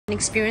An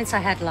experience I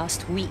had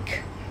last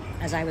week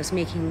as I was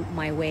making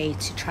my way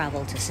to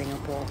travel to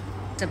Singapore.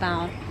 It's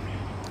about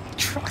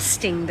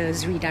trusting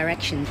those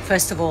redirections.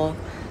 First of all,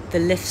 the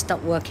lift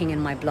stopped working in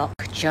my block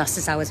just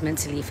as I was meant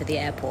to leave for the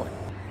airport.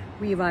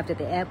 We arrived at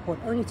the airport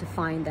only to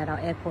find that our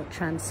airport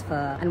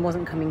transfer and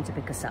wasn't coming to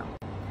pick us up.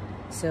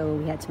 So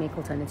we had to make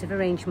alternative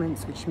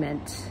arrangements, which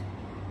meant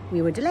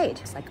we were delayed.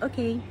 It's like,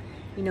 okay,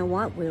 you know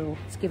what?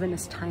 It's given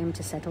us time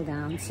to settle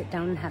down, sit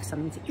down and have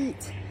something to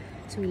eat.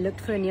 So we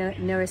looked for a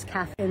nearest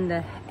cafe in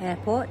the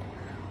airport,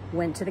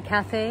 went to the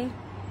cafe,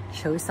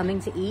 chose something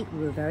to eat.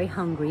 We were very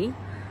hungry,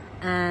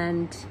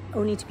 and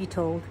only to be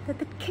told that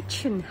the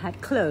kitchen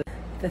had closed.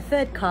 The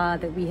third car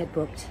that we had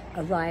booked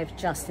arrived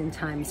just in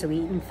time, so we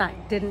in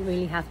fact didn't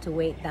really have to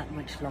wait that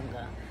much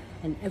longer.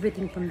 And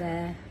everything from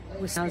there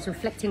was, I was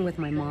reflecting with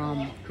my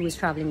mom, who was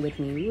traveling with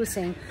me. We were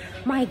saying,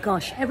 my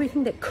gosh,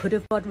 everything that could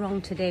have gone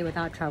wrong today with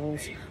our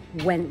travels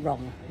went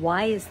wrong.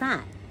 Why is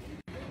that?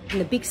 In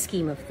the big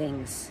scheme of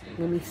things,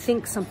 when we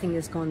think something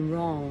has gone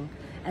wrong,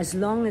 as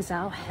long as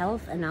our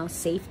health and our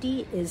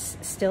safety is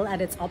still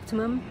at its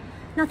optimum,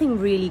 nothing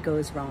really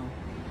goes wrong.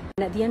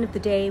 And at the end of the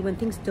day, when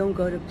things don't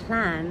go to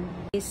plan,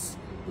 it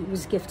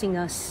was gifting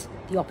us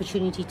the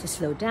opportunity to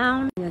slow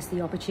down, giving us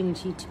the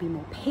opportunity to be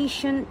more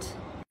patient.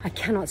 I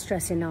cannot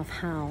stress enough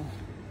how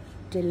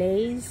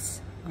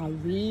delays are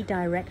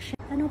redirection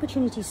and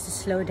opportunities to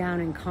slow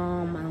down and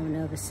calm our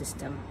nervous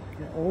system.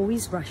 We're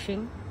always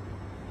rushing.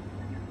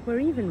 We're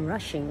even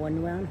rushing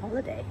when we're on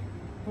holiday,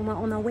 when we're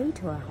on our way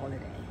to our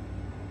holiday.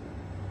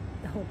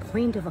 The whole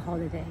point of a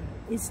holiday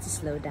is to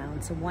slow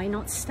down, so why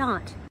not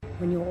start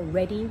when you're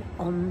already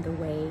on the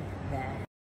way there?